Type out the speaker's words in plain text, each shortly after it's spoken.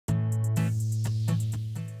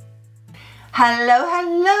Hello,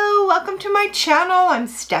 hello, welcome to my channel. I'm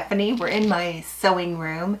Stephanie. We're in my sewing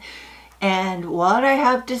room. And what I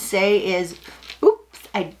have to say is, oops,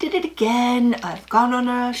 I did it again. I've gone on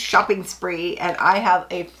a shopping spree and I have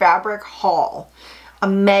a fabric haul, a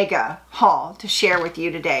mega haul to share with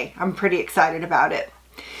you today. I'm pretty excited about it.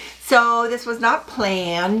 So this was not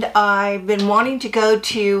planned. I've been wanting to go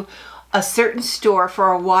to a certain store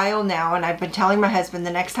for a while now, and I've been telling my husband,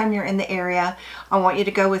 the next time you're in the area, I want you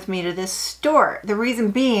to go with me to this store. The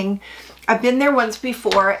reason being, I've been there once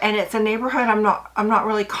before and it's a neighborhood I'm not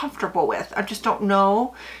really comfortable with. I just don't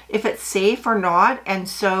know if it's safe or not, and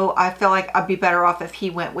so I feel like I'd be better off if he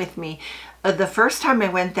went with me. The first time I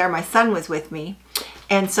went there, my son was with me,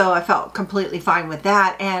 and so I felt completely fine with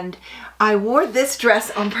that. And I wore this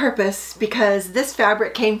dress on purpose because this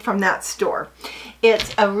fabric came from that store.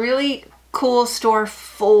 It's a really cool store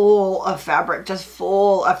full of fabric, just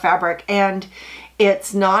full of fabric, and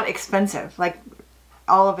it's not expensive. Like,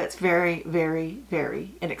 all of it's very, very,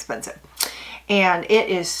 very inexpensive. And it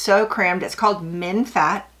is so crammed. It's called Min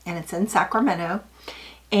Fat, and it's in Sacramento.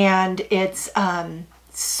 And it's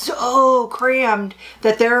so crammed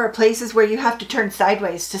that there are places where you have to turn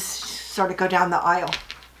sideways to sort of go down the aisle.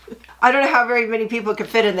 I don't know how very many people could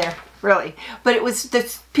fit in there, really. But it was,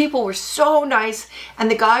 the people were so nice,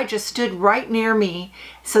 and the guy just stood right near me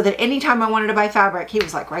so that anytime I wanted to buy fabric, he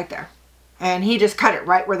was like right there. And he just cut it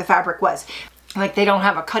right where the fabric was. Like, they don't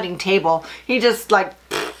have a cutting table. He just like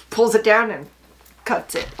pulls it down and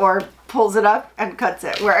cuts it, or pulls it up and cuts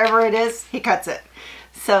it. Wherever it is, he cuts it.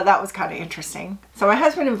 So that was kind of interesting. So my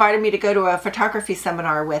husband invited me to go to a photography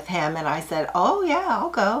seminar with him, and I said, oh yeah, I'll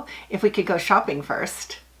go if we could go shopping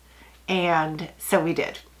first. And so we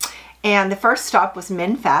did. And the first stop was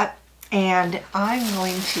Min Fat, and I'm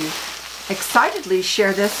going to excitedly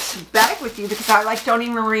share this bag with you because I don't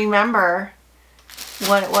even remember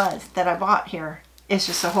what it was that I bought here. It's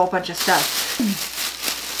just a whole bunch of stuff.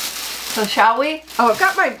 So shall we? Oh, I've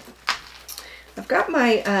got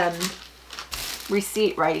my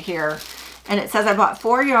receipt right here, and it says I bought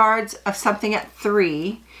 4 yards of something at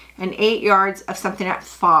 3 and 8 yards of something at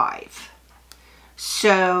 5.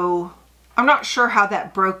 So I'm not sure how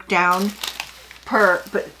that broke down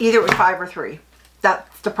but either it was 5 or 3.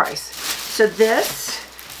 That's the price. So this,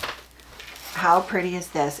 how pretty is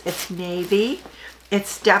this? It's navy.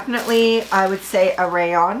 It's definitely, I would say, a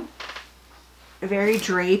rayon. Very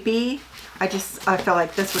drapey. I feel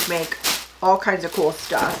like this would make all kinds of cool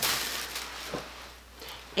stuff.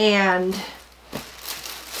 And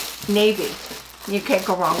navy. You can't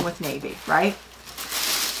go wrong with navy, right?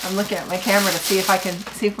 I'm looking at my camera to see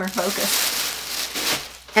if we're focused.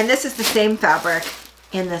 And this is the same fabric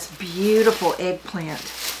in this beautiful eggplant.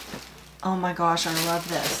 Oh my gosh, I love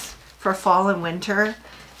this. For fall and winter,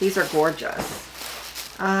 these are gorgeous.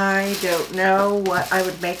 I don't know what I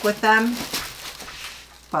would make with them,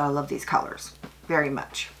 but I love these colors very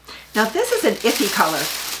much. Now this is an iffy color.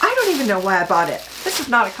 I don't even know why I bought it. This is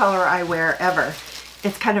not a color I wear ever.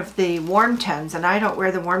 It's kind of the warm tones, and I don't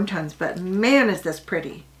wear the warm tones, but man, is this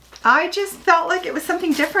pretty. I just felt like it was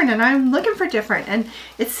something different, and I'm looking for different, and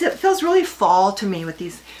it feels really fall to me with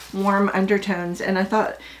these warm undertones, and I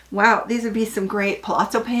thought, wow, these would be some great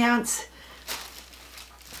palazzo pants.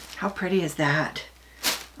 How pretty is that?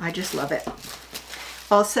 I just love it.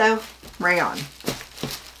 Also, rayon,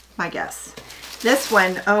 my guess. This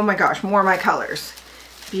one, oh my gosh, more of my colors.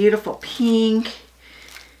 Beautiful pink,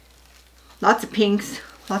 lots of pinks,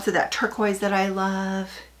 lots of that turquoise that I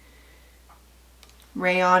love.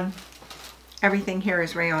 Rayon, everything here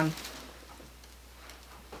is rayon.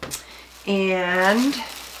 And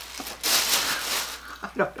I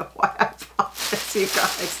don't know why I bought this, you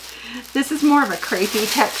guys. This is more of a crepey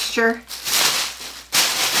texture.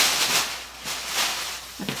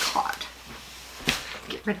 It's caught.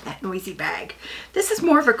 Get rid of that noisy bag. This is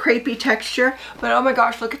more of a crepey texture, but oh my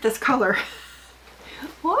gosh, look at this color.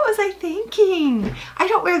 What was I thinking? I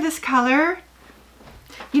don't wear this color.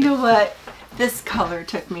 You know what? This color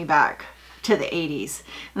took me back to the 80s.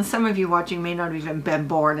 And some of you watching may not have even been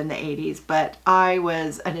born in the 80s, but I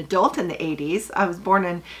was an adult in the 80s. I was born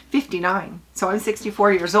in 59, so I'm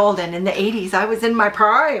 64 years old, and in the 80s I was in my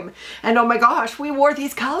prime. And oh my gosh, we wore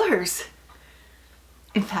these colors.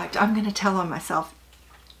 In fact, I'm gonna tell on myself.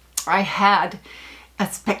 I had a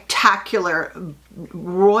spectacular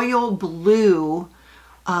royal blue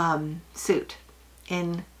suit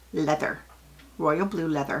in leather. Royal blue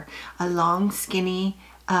leather, a long skinny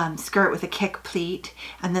skirt with a kick pleat,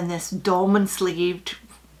 and then this dolman sleeved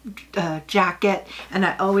jacket, and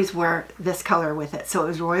I always wear this color with it. So it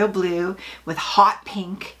was royal blue with hot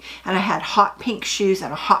pink, and I had hot pink shoes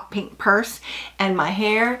and a hot pink purse, and my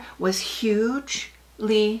hair was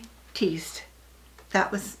hugely teased.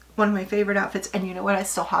 That was one of my favorite outfits. And you know what? I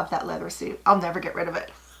still have that leather suit. I'll never get rid of it.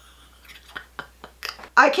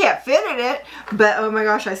 I can't fit in it, but oh my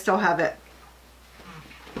gosh, I still have it.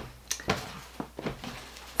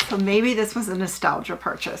 So maybe this was a nostalgia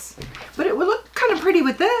purchase, but it would look kind of pretty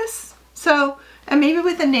with this. So, and maybe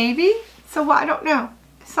with a navy. So I don't know.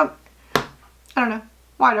 I don't know.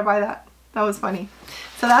 Why did I buy that? That was funny.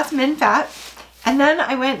 So that's Min Fat. And then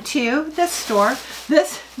I went to this store.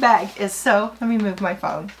 This bag is so, let me move my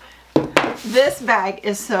phone. This bag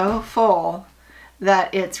is so full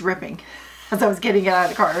that it's ripping. As I was getting it out of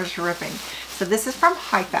the car, it was ripping. So this is from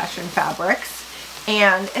High Fashion Fabrics.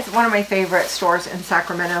 And it's one of my favorite stores in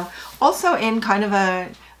Sacramento. Also in kind of a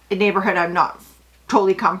neighborhood I'm not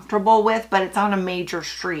totally comfortable with, but it's on a major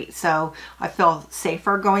street. So I feel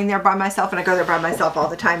safer going there by myself, and I go there by myself all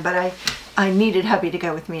the time. But I needed hubby to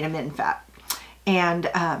go with me to Min Fat. And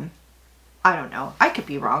I don't know. I could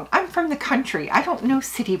be wrong. I'm from the country. I don't know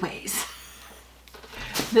city ways.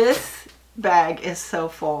 This bag is so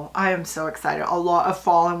full. I am so excited. A lot of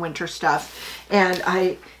fall and winter stuff. And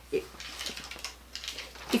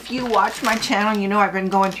if you watch my channel, you know I've been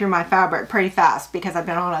going through my fabric pretty fast because I've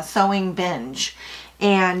been on a sewing binge.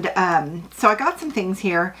 And so I got some things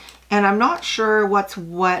here, and I'm not sure what's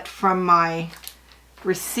what from my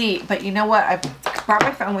receipt, but you know what? I brought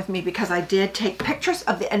my phone with me because I did take pictures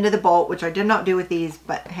of the end of the bolt, which I did not do with these,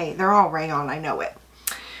 but hey, they're all rayon, I know it.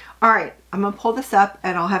 All right, I'm gonna pull this up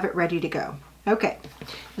and I'll have it ready to go. Okay,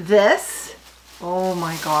 this, oh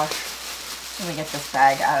my gosh. Let me get this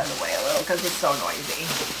bag out of the way a little because it's so noisy.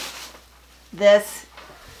 This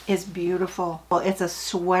is beautiful. Well, it's a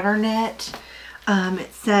sweater knit.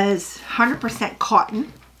 It says 100%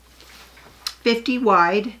 cotton, 50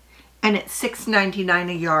 wide, and it's $6.99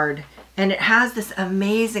 a yard. And it has this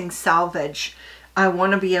amazing selvage I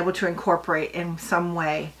want to be able to incorporate in some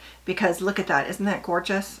way, because look at that. Isn't that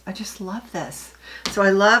gorgeous? I just love this. So I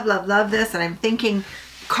love, love, love this. And I'm thinking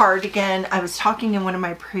cardigan. I was talking in one of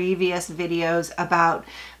my previous videos about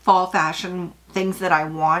fall fashion things that I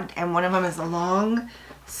want, and one of them is a long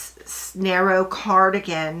narrow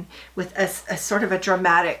cardigan with a sort of a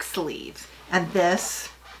dramatic sleeve, and that's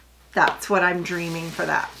what I'm dreaming for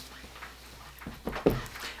that.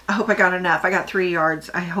 I hope I got enough. I got 3 yards.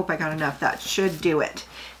 I hope I got enough. That should do it.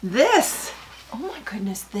 This, oh my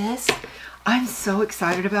goodness, this, I'm so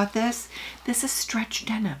excited about this. This is stretch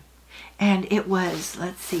denim. And it was,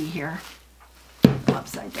 let's see here,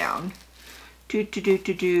 upside down.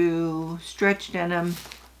 Stretch denim,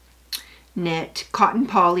 knit, cotton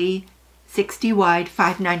poly, 60 wide,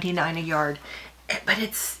 $5.99 a yard. But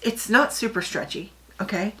it's not super stretchy,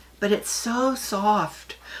 okay? But it's so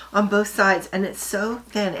soft on both sides, and it's so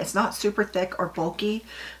thin. It's not super thick or bulky.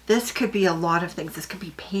 This could be a lot of things. This could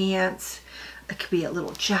be pants. It could be a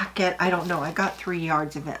little jacket. I don't know. I got 3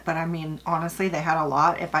 yards of it, but I mean, honestly, they had a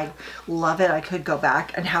lot. If I love it, I could go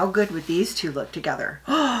back. And how good would these two look together?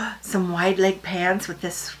 Some wide leg pants with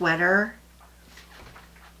this sweater.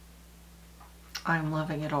 I'm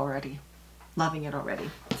loving it already. Loving it already.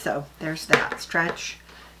 So there's that stretch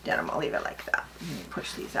denim. I'll leave it like that. Let me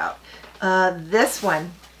push these out. This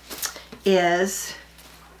one is,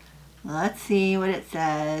 let's see what it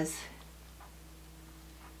says.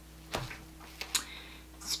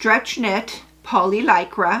 Stretch knit, poly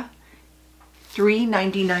lycra,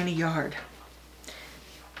 $3.99 a yard.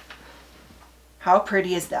 How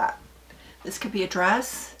pretty is that? This could be a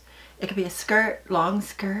dress, it could be a skirt, long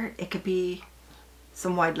skirt, it could be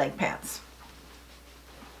some wide leg pants.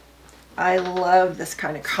 I love this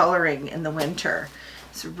kind of coloring in the winter.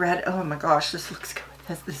 It's red, oh my gosh, this looks good.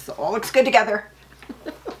 This all looks good together.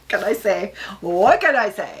 What can I say? What can I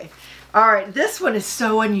say? All right, this one is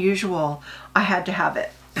so unusual. I had to have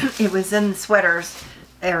it. It was in the sweaters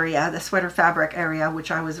area, the sweater fabric area,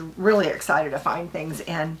 which I was really excited to find things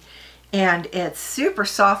in. And it's super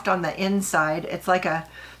soft on the inside. It's like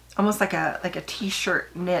almost like a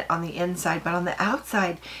t-shirt knit on the inside, but on the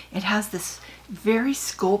outside it has this very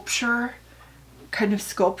kind of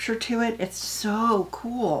sculpture to it. It's so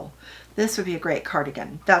cool. This would be a great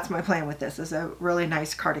cardigan. That's my plan with this, is a really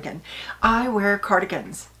nice cardigan. I wear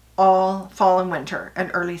cardigans all fall and winter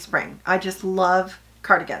and early spring. I just love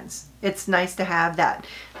cardigans. It's nice to have that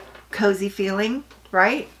cozy feeling,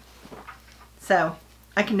 right? So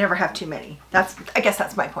I can never have too many. I guess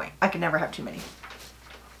that's my point. I can never have too many.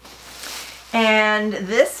 And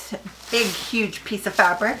this big, huge piece of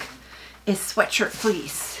fabric is sweatshirt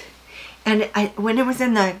fleece. And when it was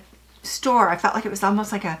in the store, I felt like it was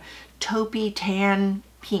almost like a taupey tan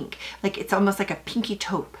pink. Like it's almost like a pinky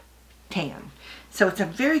taupe tan. So it's a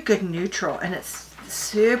very good neutral, and it's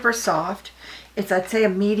super soft. It's, I'd say, a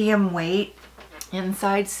medium weight.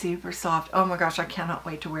 Inside super soft. Oh my gosh, I cannot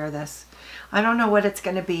wait to wear this. I don't know what it's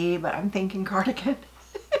going to be, but I'm thinking cardigan.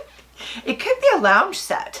 It could be a lounge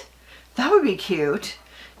set. That would be cute,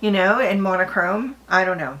 you know, in monochrome. I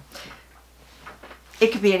don't know.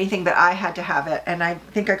 It could be anything, but I had to have it, and I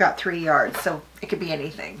think I got 3 yards, so it could be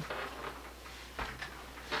anything.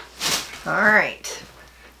 All right.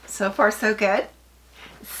 So far, so good.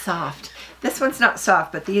 It's soft. This one's not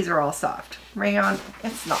soft, but these are all soft. Rayon,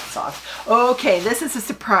 it's not soft. Okay, this is a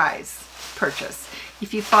surprise purchase.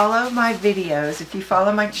 If you follow my videos, if you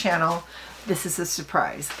follow my channel, this is a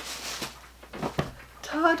surprise.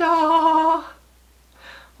 Ta-da!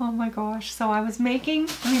 Oh my gosh. So I was making,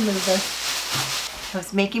 let me move this. I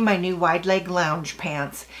was making my new wide leg lounge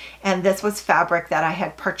pants, and this was fabric that I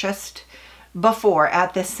had purchased before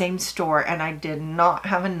at this same store, and I did not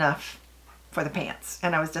have enough for the pants,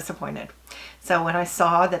 and I was disappointed. So when I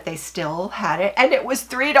saw that they still had it, and it was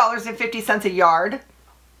 $3.50 a yard,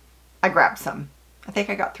 I grabbed some. I think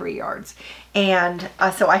I got 3 yards. And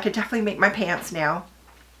so I could definitely make my pants now.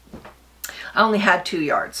 I only had 2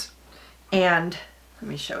 yards. And let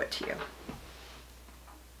me show it to you.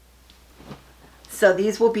 So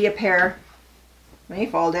these will be a pair. Let me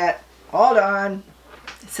fold it. Hold on.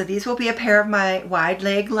 So these will be a pair of my wide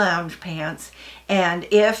leg lounge pants. And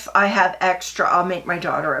if I have extra, I'll make my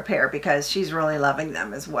daughter a pair because she's really loving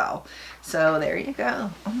them as well. So there you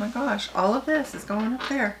go. Oh my gosh, all of this is going up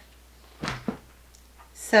there.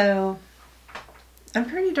 So I'm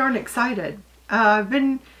pretty darn excited. I've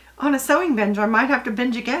been on a sewing binge. I might have to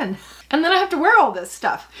binge again. And then I have to wear all this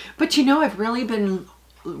stuff. But you know, I've really been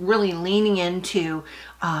leaning into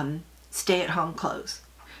stay-at-home clothes,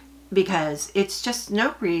 because it's just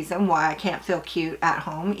no reason why I can't feel cute at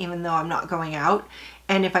home even though I'm not going out.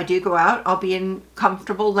 And if I do go out, I'll be in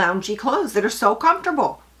comfortable loungy clothes that are so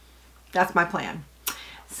comfortable. That's my plan.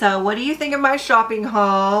 So what do you think of my shopping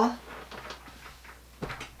haul?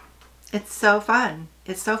 It's so fun.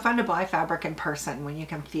 It's so fun to buy fabric in person when you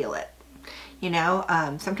can feel it. You know,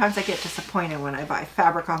 sometimes I get disappointed when I buy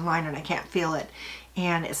fabric online and I can't feel it,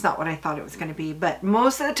 and it's not what I thought it was going to be. But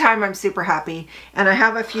most of the time I'm super happy, and I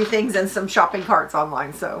have a few things in some shopping carts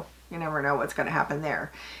online, so you never know what's going to happen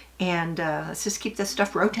there. And let's just keep this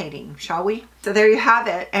stuff rotating, shall we? So there you have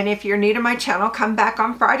it. And if you're new to my channel, come back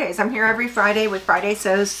on Fridays. I'm here every Friday with Friday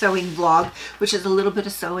Sews Sewing Vlog, which is a little bit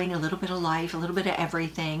of sewing, a little bit of life, a little bit of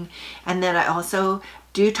everything. And then I also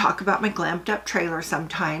do talk about my glamped up trailer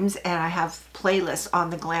sometimes, and I have playlists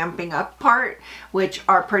on the glamping up part, which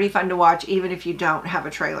are pretty fun to watch even if you don't have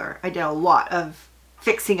a trailer. I did a lot of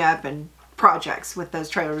fixing up and projects with those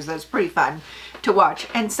trailers. That's pretty fun to watch.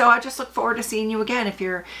 And so I just look forward to seeing you again. If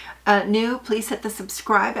you're new, please hit the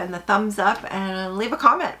subscribe and the thumbs up and leave a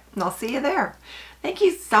comment, and I'll see you there. Thank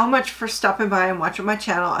you so much for stopping by and watching my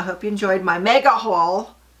channel. I hope you enjoyed my mega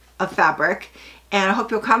haul of fabric, and I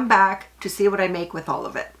hope you'll come back to see what I make with all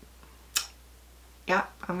of it. Yeah,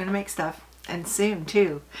 I'm gonna make stuff, and soon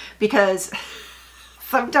too, because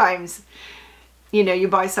sometimes, you know, you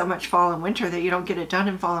buy so much fall and winter that you don't get it done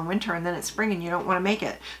in fall and winter, and then it's spring and you don't want to make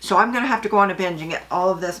it. So I'm going to have to go on a binge and get all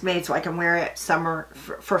of this made so I can wear it summer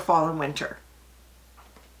for fall and winter.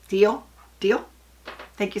 Deal? Deal?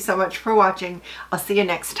 Thank you so much for watching. I'll see you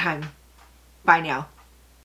next time. Bye now.